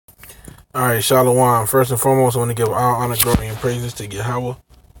All right, Shalom. First and foremost, I want to give all honor, glory, and praises to Yahweh,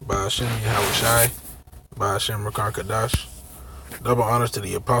 by Hashem Yahweh Shai, by Hashem Rakar Kadash. Double honors to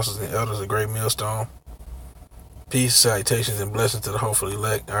the apostles and elders of Great Millstone. Peace, salutations, and blessings to the hopeful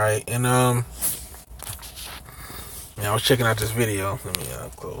elect. All right, and I was checking out this video. Let me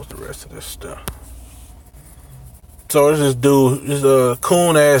close the rest of this stuff. So there's this dude, this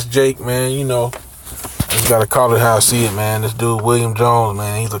coon ass Jake, man. You know, you gotta call it how I see it, man. This dude William Jones,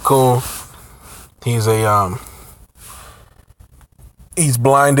 man, he's a coon. He's he's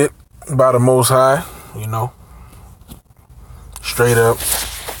blinded by the Most High, you know, straight up,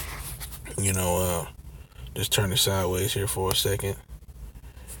 you know, just turn it sideways here for a second.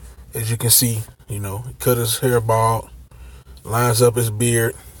 As you can see, you know, he cut his hair bald, lines up his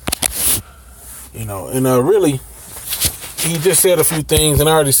beard, you know, and really, he just said a few things, and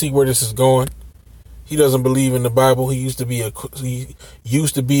I already see where this is going. He doesn't believe in the Bible. He used to be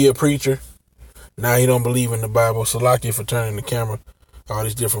a preacher. Now he don't believe in the Bible. Salakia for turning the camera all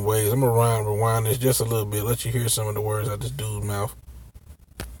these different ways. I'm going to rewind this just a little bit. Let you hear some of the words out this dude's mouth.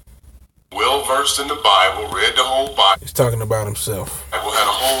 Well versed in the Bible, read the whole Bible. He's talking about himself. I had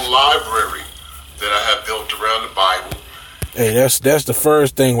a whole library that I have built around the Bible. Hey, that's the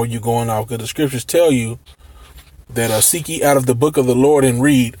first thing where you're going off, because the scriptures tell you that seek ye out of the book of the Lord and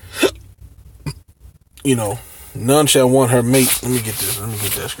read. You know, none shall want her mate. Let me get this. Let me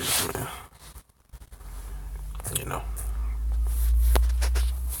get that scripture, man. You know.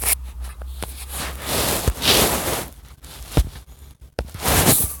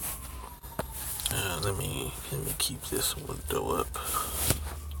 Let me keep this window up.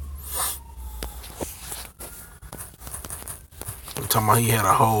 I'm talking about he had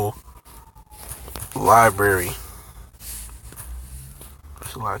a whole library.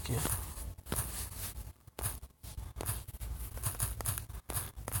 It's like it.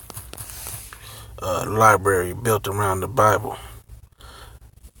 Library built around the Bible.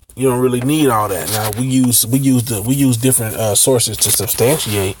 You don't really need all that. Now we use different sources to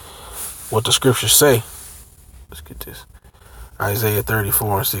substantiate what the scriptures say. Let's get this. Isaiah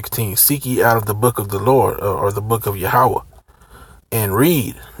 34:16. Seek ye out of the book of the Lord, or the book of Yahweh, and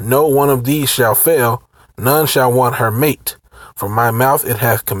read. No one of these shall fail, none shall want her mate. From my mouth it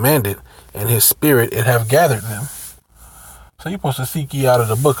hath commanded, and his spirit it hath gathered them. So you're supposed to seek ye out of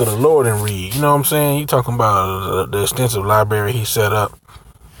the book of the Lord and read. You know what I'm saying? You talking about the extensive library he set up.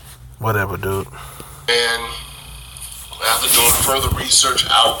 Whatever, dude. And after doing further research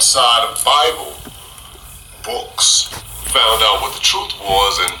outside of Bible books, found out what the truth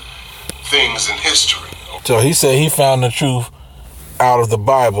was and things in history. So he said he found the truth out of the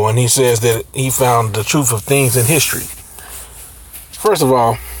Bible, and he says that he found the truth of things in history. First of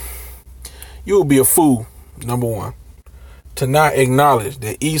all, you will be a fool, number one, to not acknowledge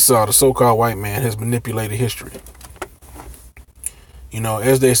that Esau, the so-called white man, has manipulated history. You know,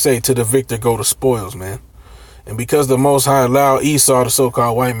 as they say, to the victor go the spoils, man. And because the Most High allowed Esau, the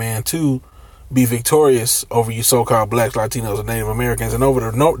so-called white man, to be victorious over you so-called blacks, Latinos, and Native Americans, and over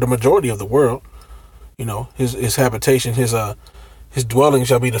the majority of the world, you know, his habitation, his dwelling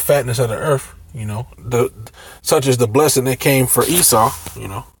shall be the fatness of the earth. You know, such as the blessing that came for Esau. You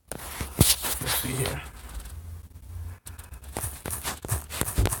know, let's see here.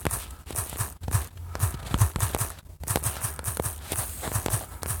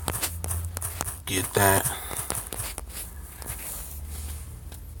 Get that.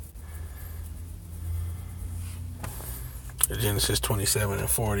 Genesis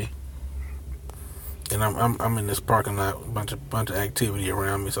 27:40. And I'm in this parking lot, bunch of activity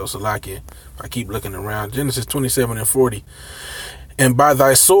around me. So Salakia, I keep looking around. Genesis 27:40. And by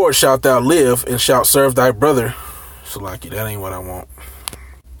thy sword shalt thou live, and shalt serve thy brother. Salakia, that ain't what I want.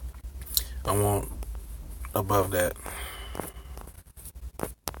 I want above that.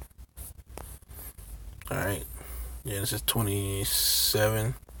 All right, Genesis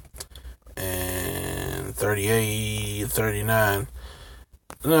 27 and 38, 39.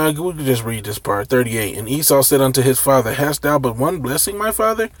 No, we can just read this part. 38. And Esau said unto his father, hast thou but one blessing, my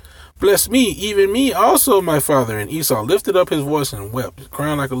father? Bless me, even me also, my father. And Esau lifted up his voice and wept,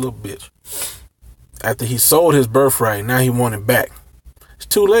 crying like a little bitch. After he sold his birthright, now he wanted back. It's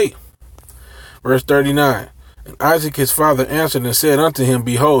too late. Verse 39. And Isaac his father answered and said unto him,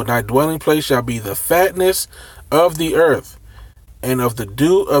 behold, thy dwelling place shall be the fatness of the earth, and of the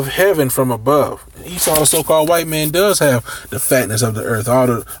dew of heaven from above. Esau, the so-called white man, does have the fatness of the earth,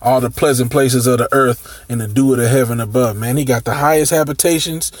 all the pleasant places of the earth, and the dew of the heaven above. Man, he got the highest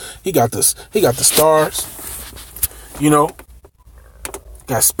habitations. He got the stars. You know,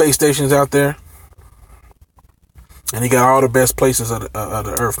 got space stations out there, and he got all the best places of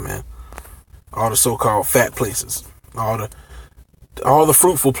the earth, man. All the so-called fat places, all the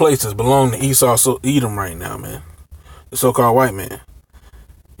fruitful places belong to Esau, Edom right now, man. The so-called white man,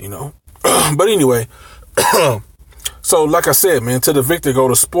 you know. But anyway, so like I said, man, to the victor go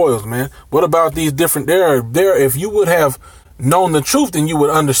the spoils, man. What about these different? If you would have known the truth, then you would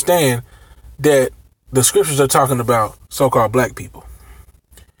understand that the scriptures are talking about so-called black people.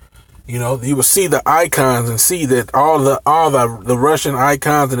 You know, you would see the icons and see that all the Russian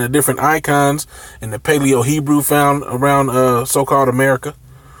icons and the different icons and the Paleo Hebrew found around so-called America,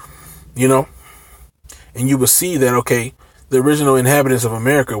 you know, and you would see that, okay, the original inhabitants of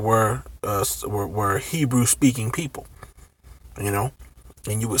America were Hebrew speaking people, you know,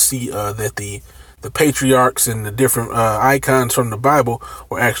 and you would see that the patriarchs and the different icons from the Bible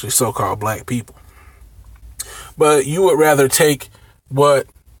were actually so-called black people. But you would rather take what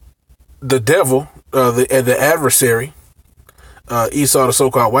the devil, the adversary, Esau, the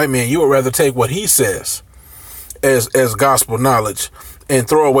so-called white man, you would rather take what he says as gospel knowledge and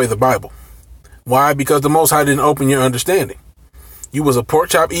throw away the Bible. Why? Because the Most High didn't open your understanding. You was a pork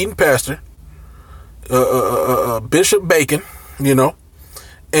chop eating pastor, Bishop Bacon, you know,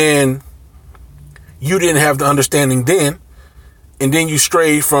 and you didn't have the understanding then, and then you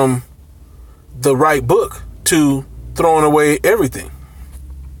strayed from the right book to throwing away everything.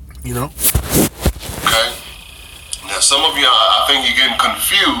 You know? Okay. Now, some of you, I think you're getting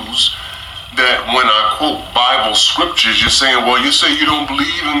confused that when I quote Bible scriptures, you're saying, well, you say you don't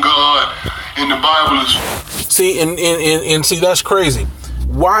believe in God, and the Bible is... See, and see, that's crazy.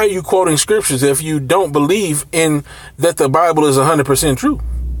 Why are you quoting scriptures if you don't believe in that the Bible is 100% true?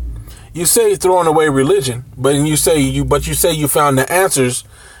 You say throwing away religion, but you say you found the answers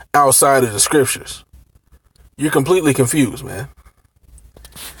outside of the scriptures. You're completely confused, man.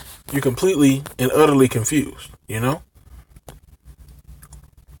 You're completely and utterly confused, you know?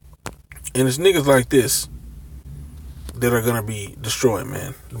 And it's niggas like this that are going to be destroyed,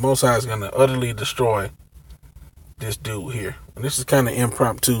 man. The Most High is going to utterly destroy this dude here. And this is kind of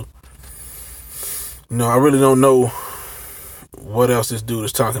impromptu. You know, I really don't know what else this dude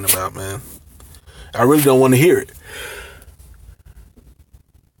is talking about, man. I really don't want to hear it.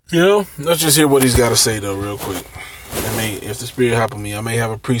 You know, let's just hear what he's got to say, though, real quick. If the spirit help me, I may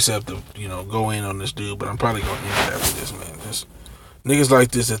have a precept of, you know, go in on this dude, but I'm probably going to end it after this, man. Just niggas like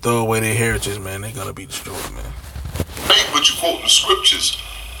this that throw away their heritage, man, they going to be destroyed, man. Hey, but you quote the scriptures.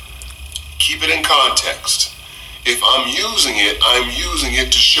 Keep it in context. If I'm using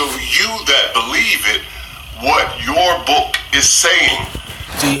it to show you that believe it, what your book is saying.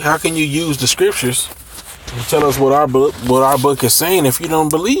 See, how can you use the scriptures and tell us what our book is saying if you don't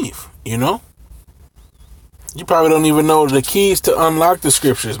believe, you know? You probably don't even know the keys to unlock the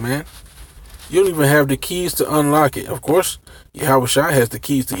scriptures, man. You don't even have the keys to unlock it. Of course, Yahweh Shai has the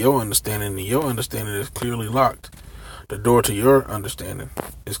keys to your understanding, and your understanding is clearly locked. The door to your understanding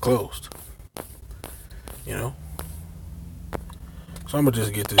is closed. You know? So I'm going to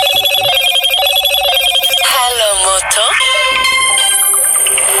just get this scripture. Hello, Moto.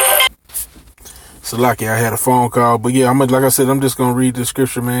 So lucky I had a phone call, but yeah, like I said, I'm just going to read the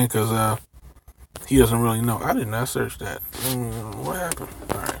scripture, man, because he doesn't really know. I did not search that. What happened?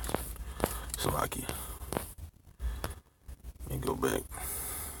 All right. Salaki. Let me go back.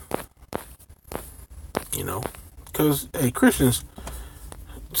 You know, because, hey, Christians,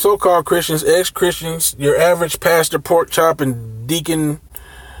 so-called Christians, ex-Christians, your average pastor, pork chop, and deacon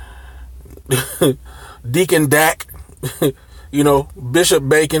Dak, you know, Bishop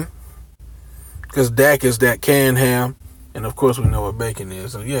Bacon, because Dak is that canned ham. And of course we know what bacon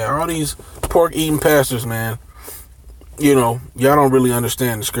is. So yeah, all these pork eating pastors, man, you know, y'all don't really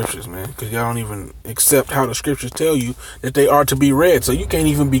understand the scriptures, man, because y'all don't even accept how the scriptures tell you that they are to be read. So you can't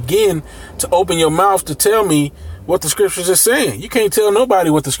even begin to open your mouth to tell me what the scriptures are saying. You can't tell nobody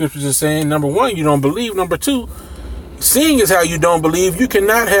what the scriptures are saying. Number one, you don't believe. Number two, seeing is how you don't believe. You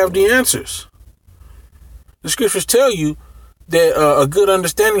cannot have the answers. The scriptures tell you that a good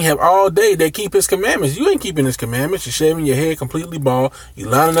understanding have all day they keep his commandments. You ain't keeping his commandments. You're shaving your head completely bald. You're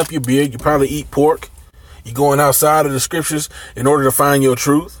lining up your beard. You probably eat pork. You're going outside of the scriptures in order to find your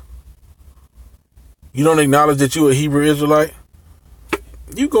truth. You don't acknowledge that you're a Hebrew Israelite.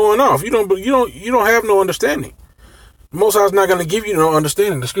 You going off. You don't have no understanding. The Most High is not going to give you no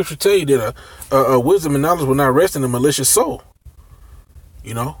understanding. The scripture tell you that a wisdom and knowledge will not rest in a malicious soul.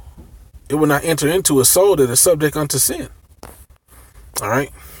 You know, it will not enter into a soul that is subject unto sin. All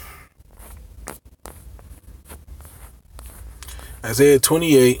right. Isaiah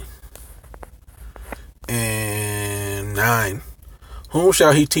 28 and 9. Whom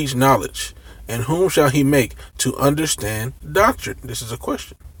shall he teach knowledge? And whom shall he make to understand doctrine? This is a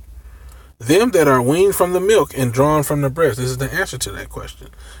question. Them that are weaned from the milk and drawn from the breast. This is the answer to that question.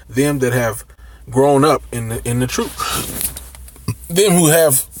 Them that have grown up in the truth. Them who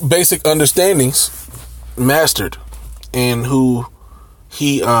have basic understandings mastered, and who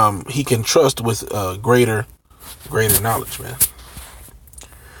he can trust with greater knowledge, man.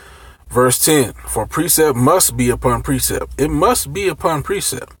 Verse 10, for precept must be upon precept. It must be upon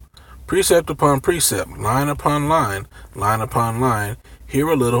precept. Precept upon precept, line upon line, line upon line, here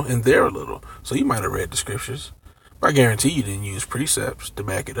a little and there a little. So you might have read the scriptures, but I guarantee you didn't use precepts to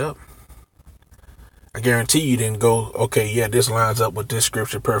back it up. I guarantee you didn't go, okay, yeah, this lines up with this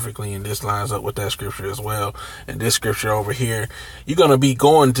scripture perfectly, and this lines up with that scripture as well, and this scripture over here. You're going to be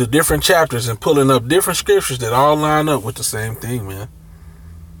going to different chapters and pulling up different scriptures that all line up with the same thing, man.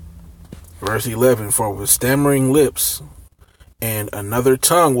 Verse 11, for with stammering lips and another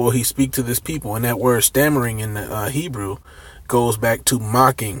tongue will he speak to this people. And that word stammering in the Hebrew goes back to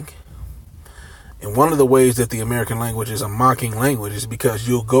mocking. And one of the ways that the American language is a mocking language is because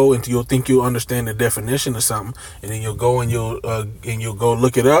you'll go and you'll think you'll understand the definition of something, and then you'll go and you'll go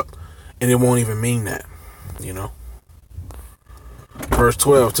look it up, and it won't even mean that, you know. Verse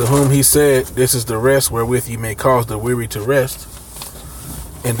 12, to whom he said, this is the rest wherewith ye may cause the weary to rest,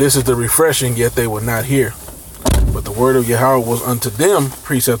 and this is the refreshing, yet they would not hear. But the word of Yahweh was unto them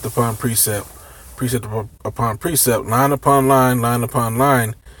precept upon precept, precept upon precept, line upon line, line upon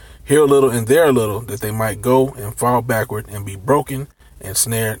line, here a little and there a little, that they might go and fall backward and be broken and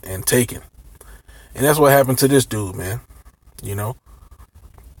snared and taken. And that's what happened to this dude, man. You know,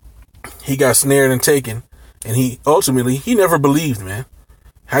 he got snared and taken, and he never believed, man.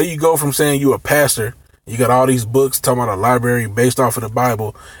 How do you go from saying you a pastor, you got all these books talking about a library based off of the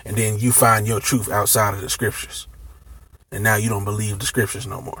Bible, and then you find your truth outside of the scriptures, and now you don't believe the scriptures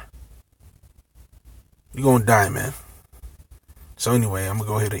no more? You're gonna die, man. So anyway, I'm going to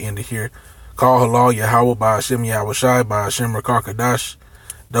go ahead and end it here. Call halal Yahweh by Hashem Yahweh Shai by Hashem Rakar Kadash.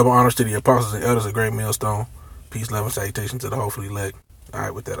 Double honors to the apostles and elders of Great Millstone. Peace, love, and salutation to the hopefully elect. All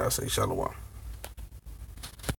right, with that, I say shalom.